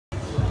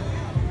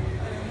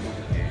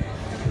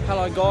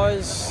Hello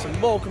guys,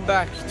 and welcome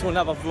back to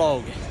another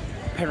vlog,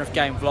 Penrith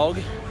game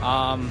vlog,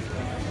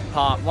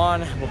 part 1.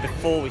 Well,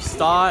 before we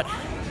start,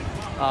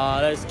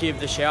 let's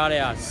give the shout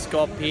out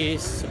Scott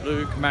Pearce,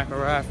 Luke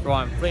McElrath,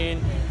 Ryan Flynn,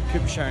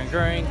 Cooper Sharon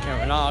Green,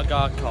 Cameron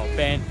Arga, Cole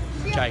Ben,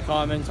 Jake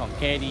Hyman, Tom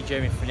Candy,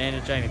 Jeremy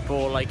Fernandez, Jamie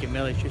Ball, Lake and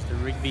Millie,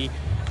 Tristan Rigby,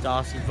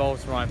 Darcy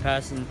Volts, Ryan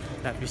Patterson,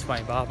 Matthew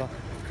Swain Barber,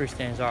 Chris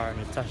Danzara,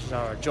 Natasha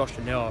Zara, Josh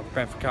Danell,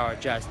 Brent Ficara,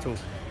 Jazz Tool,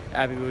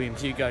 Abby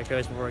Williams, Hugo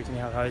Kirsten, Royton,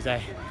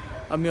 Jose,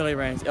 Amelia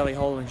Rans, Ellie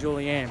Holland,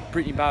 Julianne,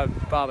 Brittany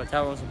Barber,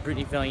 Talons,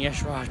 Brittany Felling,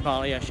 Yeshraj,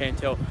 Marlia,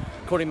 Chantel,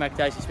 Courtney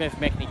McDaisy, Smith,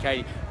 McNey,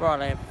 Katie,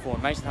 Ryan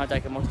Lamperform, Mason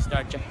Huntaker, Monty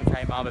Snow, Jack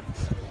McKay, Marbert,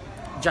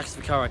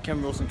 Jackson Ficara,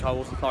 Kevin Wilson, Cole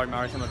Wilson, Chloe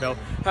Murray, Summer Bell,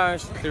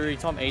 Harris Cleary,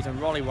 Tom Eaton,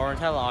 Rolly Warren,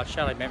 Taylor Arch,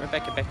 Charlotte Matt,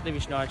 Rebecca Beck, Livy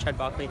Schneider, Chad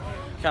Barkley,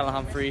 Callum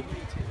Humphrey,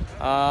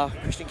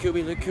 Christian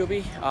Kilby, Luke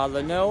Kilby,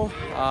 Linnell,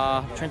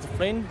 Trent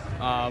Flynn,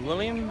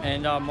 William,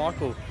 and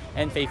Michael,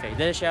 and Fifi.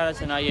 There's shout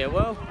outs, and yeah,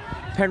 well,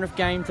 Penrith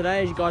game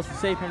today, as you guys can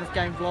see, Penrith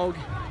game vlog.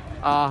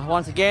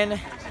 Once again, this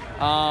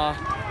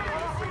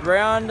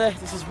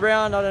is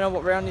round, I don't know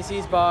what round this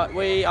is, but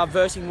we are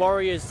versing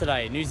Warriors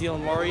today, New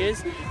Zealand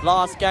Warriors.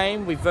 Last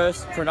game we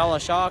versed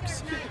Cronulla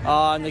Sharks,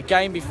 and the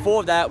game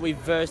before that we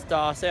versed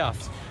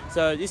Souths.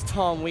 So this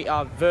time we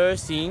are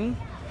versing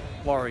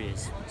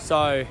Warriors.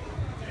 So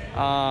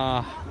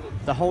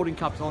the Holding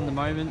Cup's on the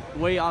moment.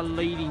 We are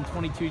leading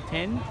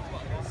 22-10.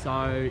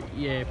 So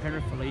yeah,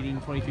 Penrith are leading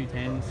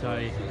 22-10.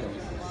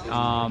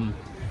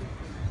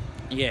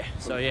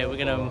 So yeah, we're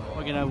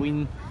gonna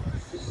win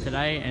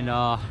today, and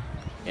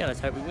yeah, let's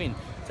hope we win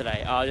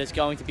today. There's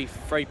going to be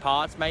 3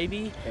 parts,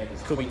 maybe.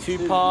 Could be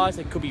 2 parts.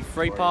 It could be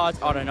 3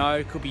 parts. I don't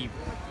know. Could be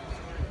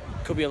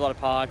a lot of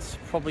parts.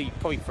 Probably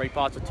 3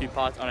 parts or 2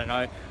 parts. I don't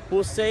know.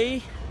 We'll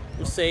see.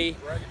 We'll see.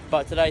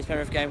 But today's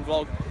Penrith game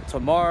vlog.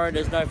 Tomorrow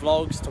there's no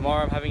vlogs.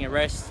 Tomorrow I'm having a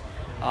rest.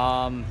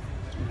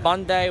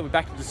 Monday we're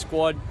back to the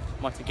squad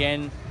once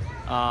again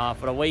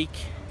for the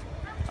week.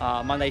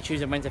 Monday,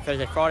 Tuesday, Wednesday,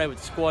 Thursday, Friday with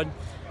the squad,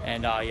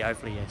 and yeah,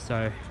 hopefully, yeah.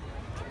 So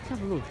let's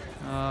have a look.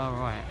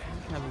 Right,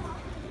 let's have a look.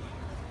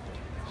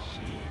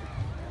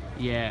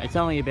 Shit. Yeah, it's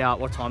only about,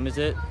 what time is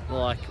it?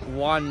 Like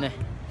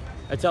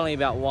it's only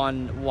about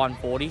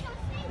 1:40.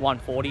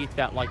 1:40. It's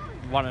about like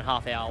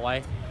 1.5 hour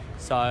away.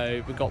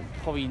 So we've got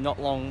probably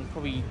not long.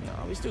 Probably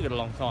we still got a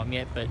long time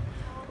yet, but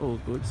all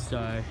good.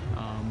 So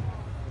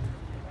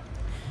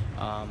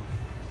so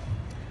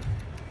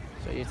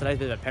yeah, today's a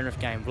bit of a Penrith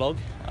game vlog.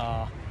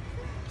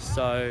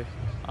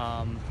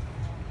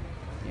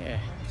 Yeah,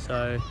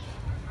 so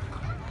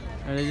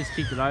they just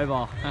kicked it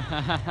over.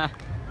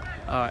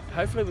 Alright,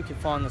 hopefully we can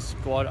find the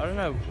squad. I don't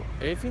know,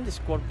 do you think the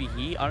squad will be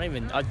here? I don't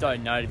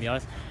know, to be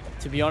honest.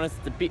 To be honest,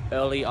 it's a bit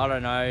early, I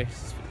don't know.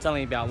 It's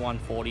only about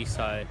 1:40,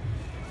 so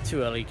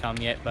too early to come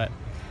yet, but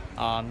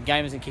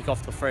game doesn't kick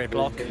off till 3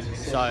 o'clock.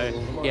 So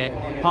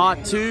yeah,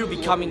 part 2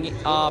 be coming,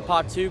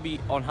 part 2 be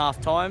on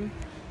half time.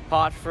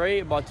 Part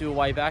 3, I might do a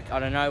way back, I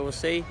don't know, we'll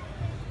see.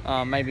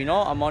 Maybe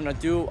not. I might not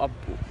do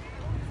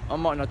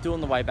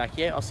on the way back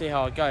yet. I'll see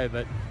how I go,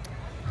 but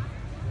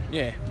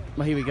yeah.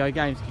 Well, here we go.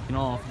 Game's kicking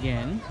off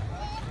again.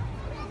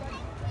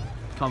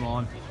 Come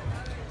on,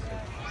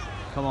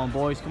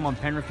 boys. Come on,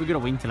 Penrith. We're gonna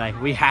win today.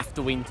 We have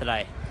to win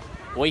today.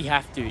 We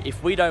have to.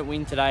 If we don't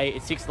win today,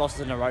 it's 6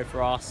 losses in a row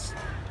for us.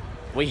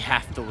 We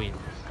have to win.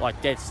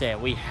 Like dead set,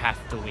 we have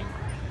to win.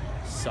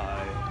 So,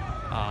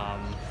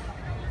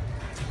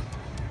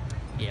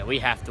 yeah, we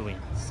have to win.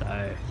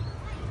 So.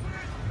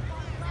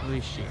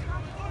 Holy shit.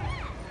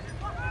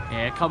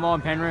 Yeah, come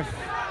on, Penrith.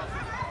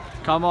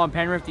 Come on,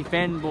 Penrith.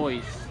 Defend,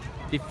 boys.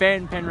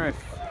 Defend,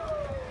 Penrith.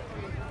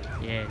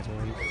 Yeah,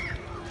 boys.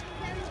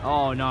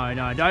 Oh, no.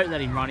 Don't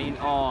let him run in.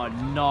 Oh,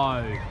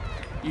 no.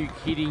 You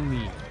kidding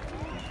me?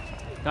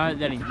 Don't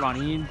let him run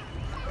in.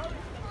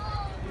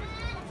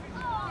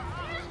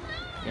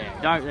 Yeah,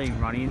 don't let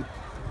him run in.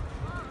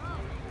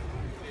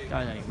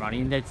 Don't let him run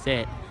in. That's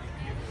it.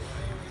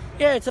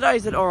 Yeah,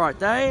 today's an alright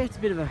day. It's a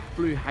bit of a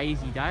blue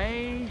hazy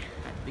day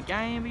at the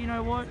game, but you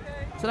know what?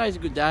 Today's a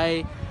good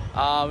day.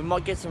 We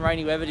might get some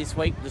rainy weather this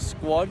week with the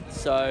squad,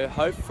 so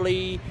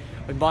hopefully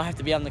we might have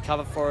to be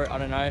undercover for it. I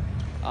don't know.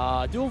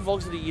 Doing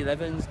vlogs with the Year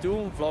 11s,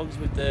 doing vlogs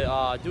with the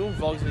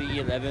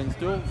Year 11s,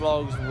 doing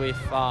vlogs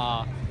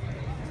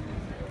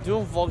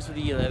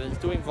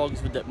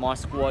with my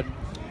squad.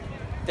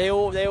 They're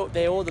all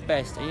the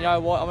best. And you know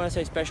what? I'm gonna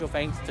say special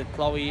thanks to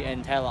Chloe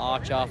and Taylor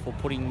Archer for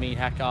putting me in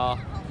Hacker.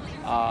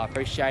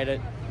 Appreciate it.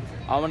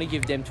 I want to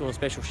give them to a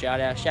special shout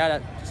out.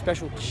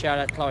 Special shout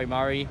out Chloe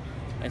Murray,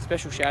 and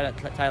special shout out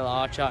Taylor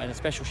Archer, and a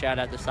special shout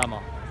out to Summer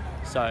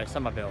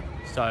Bell.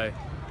 So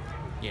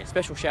yeah,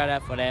 special shout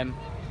out for them.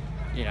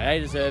 You know, they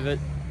deserve it,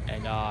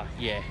 and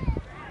yeah.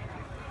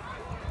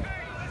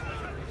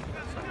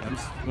 So I'm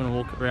just gonna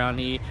walk around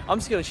here. I'm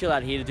just gonna chill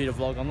out here to do the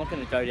vlog. I'm not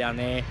gonna go down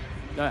there.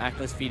 No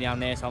atmosphere down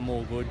there, so I'm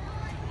all good.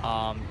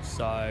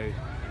 So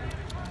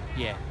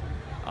yeah.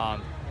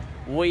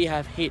 We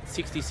have hit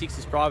 66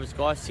 subscribers,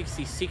 guys.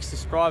 66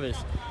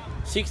 subscribers.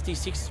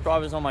 66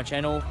 subscribers on my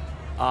channel.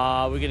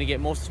 We're going to get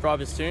more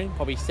subscribers soon,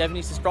 probably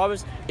 70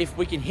 subscribers. If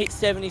we can hit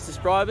 70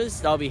 subscribers,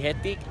 that'll be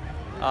hectic.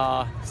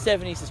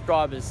 70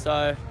 subscribers,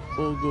 so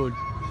all good.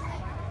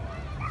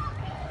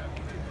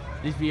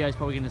 This video is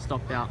probably going to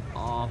stop about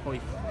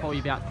probably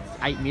about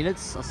 8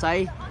 minutes, I'll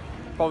say.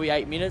 Probably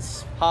 8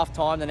 minutes. Half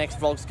time, the next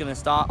vlog's going to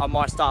start. I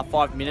might start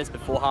 5 minutes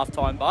before half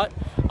time, but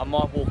I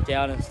might walk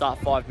down and start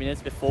 5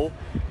 minutes before,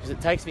 because it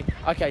takes me.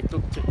 Okay,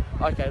 look.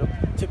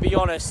 To be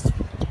honest,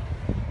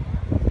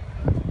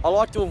 I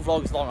like doing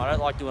vlogs long. I don't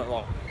like doing it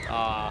long.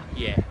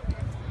 Yeah.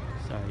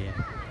 So yeah,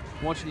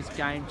 watching this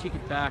game. Check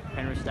it back.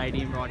 Penrith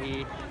Stadium right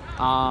here.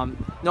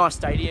 Nice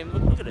stadium.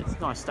 Look at it. It's a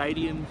nice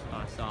stadium.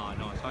 Nice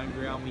home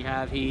ground we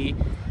have here.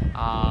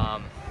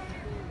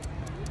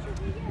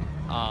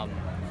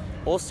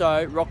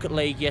 Also, Rocket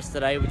League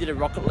yesterday. We did a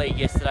Rocket League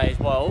yesterday as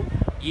well.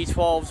 Year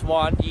 12s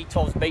won. Year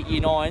 12s beat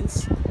Year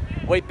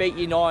 9s. We beat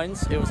Year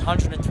 9s. It was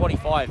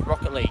 125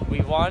 Rocket League.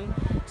 We won.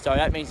 So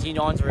that means Year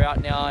 9s are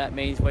out now. That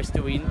means we're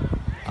still in.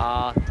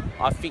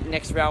 I think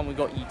next round we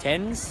got Year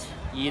 10s.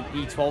 Year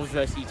 12s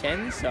versus Year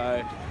 10s.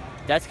 So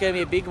that's going to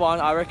be a big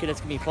one. I reckon it's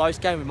going to be a close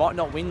game. We might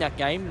not win that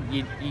game.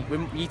 Year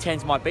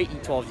 10s might beat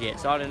Year 12s yet.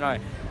 So I don't know.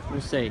 We'll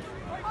see.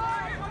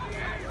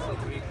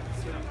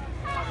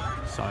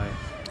 So,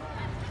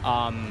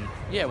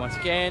 yeah, once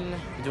again,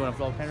 we're doing a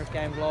vlog, Penrith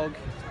game vlog.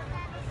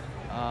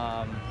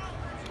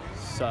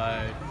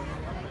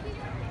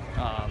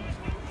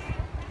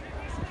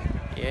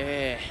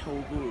 Yeah,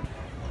 all good.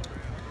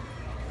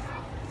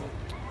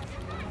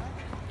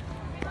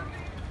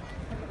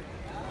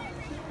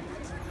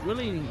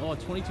 Really,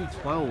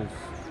 22-12.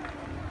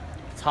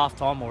 It's half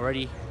time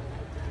already.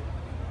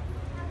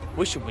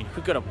 We should win.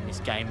 We've got to win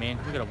this game, man.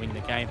 We've got to win the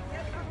game.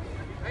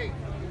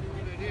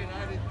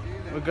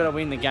 We've got to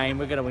win the game.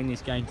 We've got to win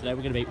this game today.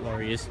 We're going to beat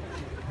Warriors.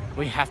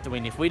 We have to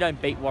win. If we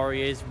don't beat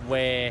Warriors,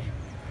 we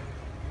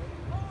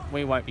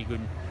won't be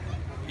good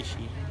this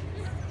year.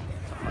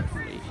 So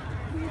hopefully,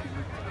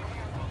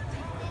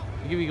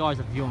 I'll give you guys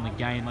a view on the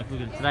game. Like,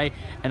 look at it today,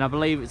 and I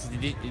believe it's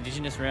the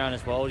Indigenous round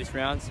as well. This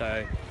round,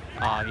 so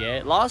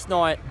yeah. Last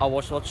night I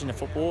was watching the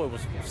football. It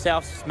was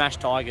South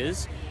smashed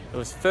Tigers. It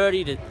was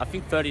 30 to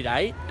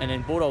 8, and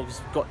then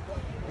Bulldogs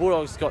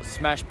got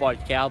smashed by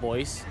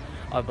Cowboys,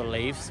 I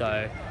believe.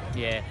 So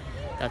yeah,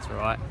 that's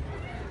right.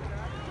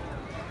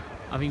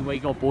 I think we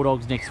got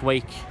Bulldogs next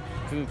week.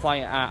 We'll be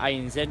playing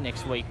ANZ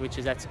next week,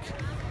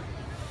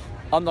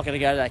 I'm not going to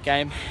go to that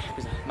game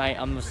because, mate,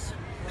 I don't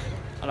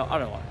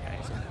like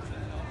games.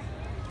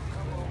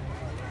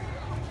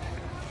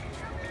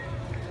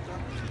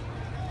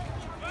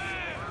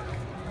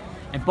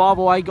 And by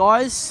the way,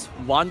 guys,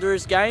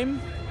 Wanderers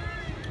game,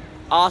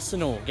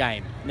 Arsenal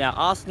game. Now,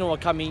 Arsenal are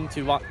coming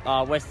to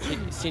West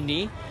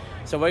Sydney,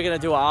 so we're going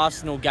to do an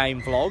Arsenal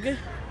game vlog,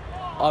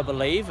 I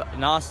believe,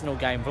 an Arsenal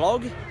game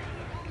vlog.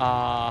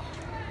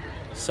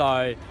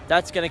 So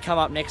that's going to come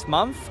up next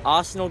month,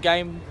 Arsenal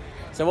game.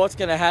 So what's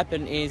going to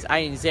happen is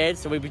ANZ,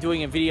 so we'll be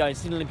doing a video in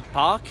Sydney Olympic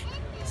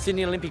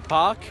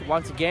Park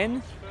once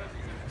again,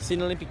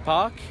 Sydney Olympic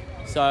Park.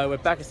 So we're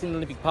back at Sydney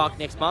Olympic Park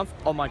next month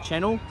on my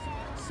channel.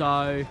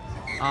 So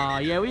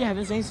yeah, we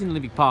haven't seen Sydney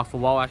Olympic Park for a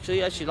while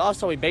actually. Last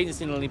time we been to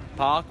Sydney Olympic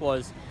Park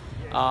was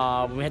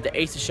when we had the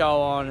Easter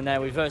show on and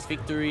that reverse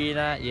victory and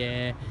that.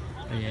 Yeah,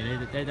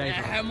 their days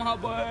are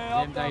over.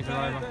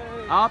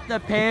 Up the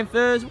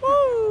Panthers,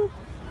 woo!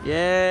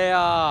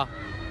 Yeah,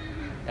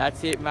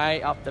 that's it,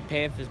 mate. Up the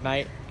Panthers,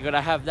 mate. You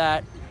gotta have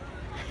that.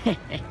 All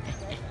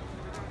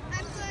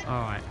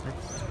right.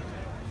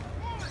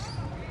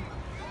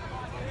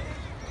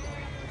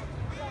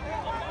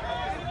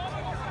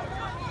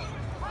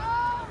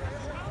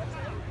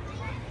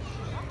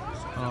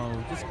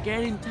 Oh, just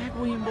get him,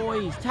 tackle him,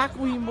 boys.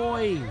 Tackle him,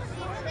 boys.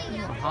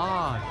 Not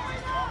hard.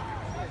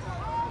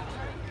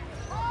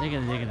 They're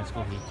gonna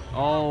score here.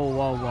 Oh,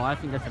 whoa, I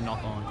think that's a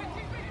knock on.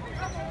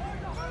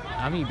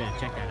 I think you better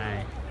check that,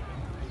 eh?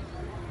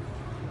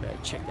 Better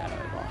check that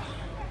over.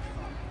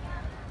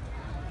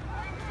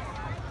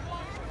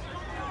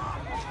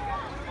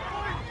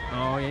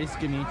 Oh yeah, this is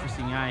gonna be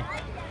interesting, eh?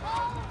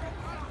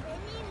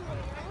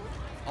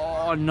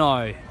 Oh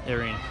no,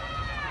 they're in.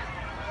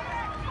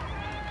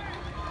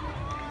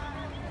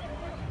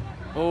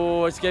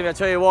 Oh, it's gonna be, I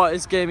tell you what,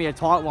 it's gonna be a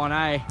tight one,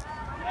 eh?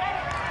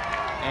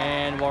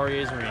 And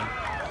Warriors are in.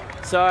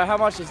 So how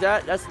much is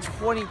that? That's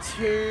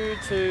 22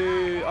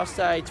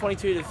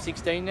 to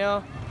 16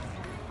 now.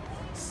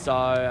 So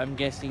I'm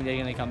guessing they're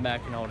gonna come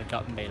back and hold a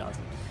cup and beat us.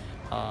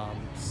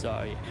 So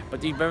yeah.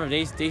 But remember,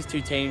 these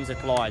two teams are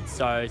collide,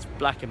 so it's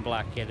black and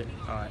black. Get it?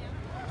 All right.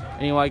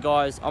 Anyway,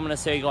 guys, I'm gonna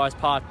see you guys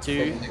part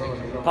two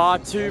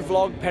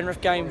vlog,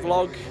 Penrith game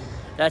vlog.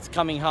 That's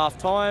coming half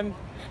time.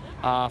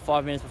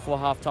 5 minutes before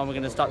half time, we're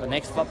gonna start the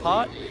next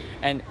part.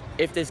 And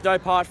if there's no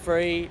part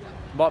 3.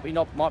 Might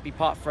be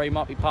part 3,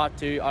 might be part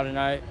 2, I don't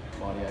know.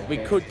 We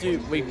could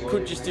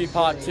just do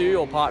part 2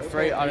 or part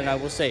 3, I don't know,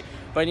 we'll see.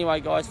 But anyway,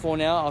 guys, for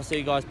now, I'll see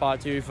you guys part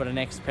 2 for the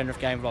next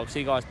Penrith game vlog. See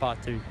you guys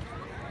part 2.